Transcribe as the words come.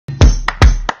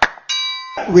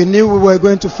We knew we were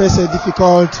going to face a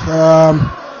difficult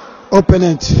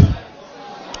opponent,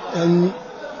 and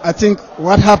I think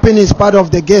what happened is part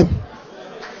of the game.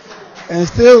 And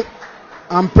still,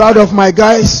 I'm proud of my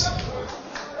guys.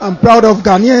 I'm proud of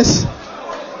Ghanaians,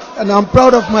 and I'm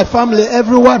proud of my family,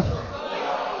 everyone.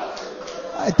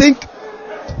 I think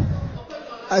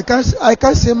I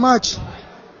can't say much,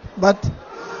 but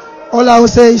all I will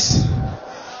say is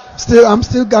I'm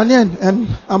still Ghanaian, and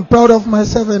I'm proud of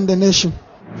myself and the nation.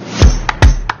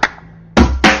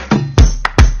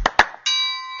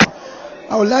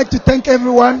 I would like to thank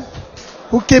everyone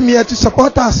who came here to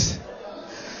support us.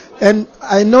 And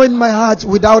I know in my heart,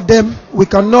 without them, we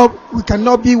cannot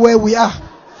be where we are.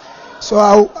 So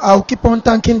I'll keep on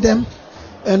thanking them,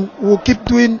 and we'll keep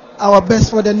doing our best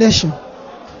for the nation.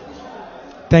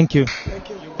 Thank you. Thank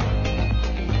you.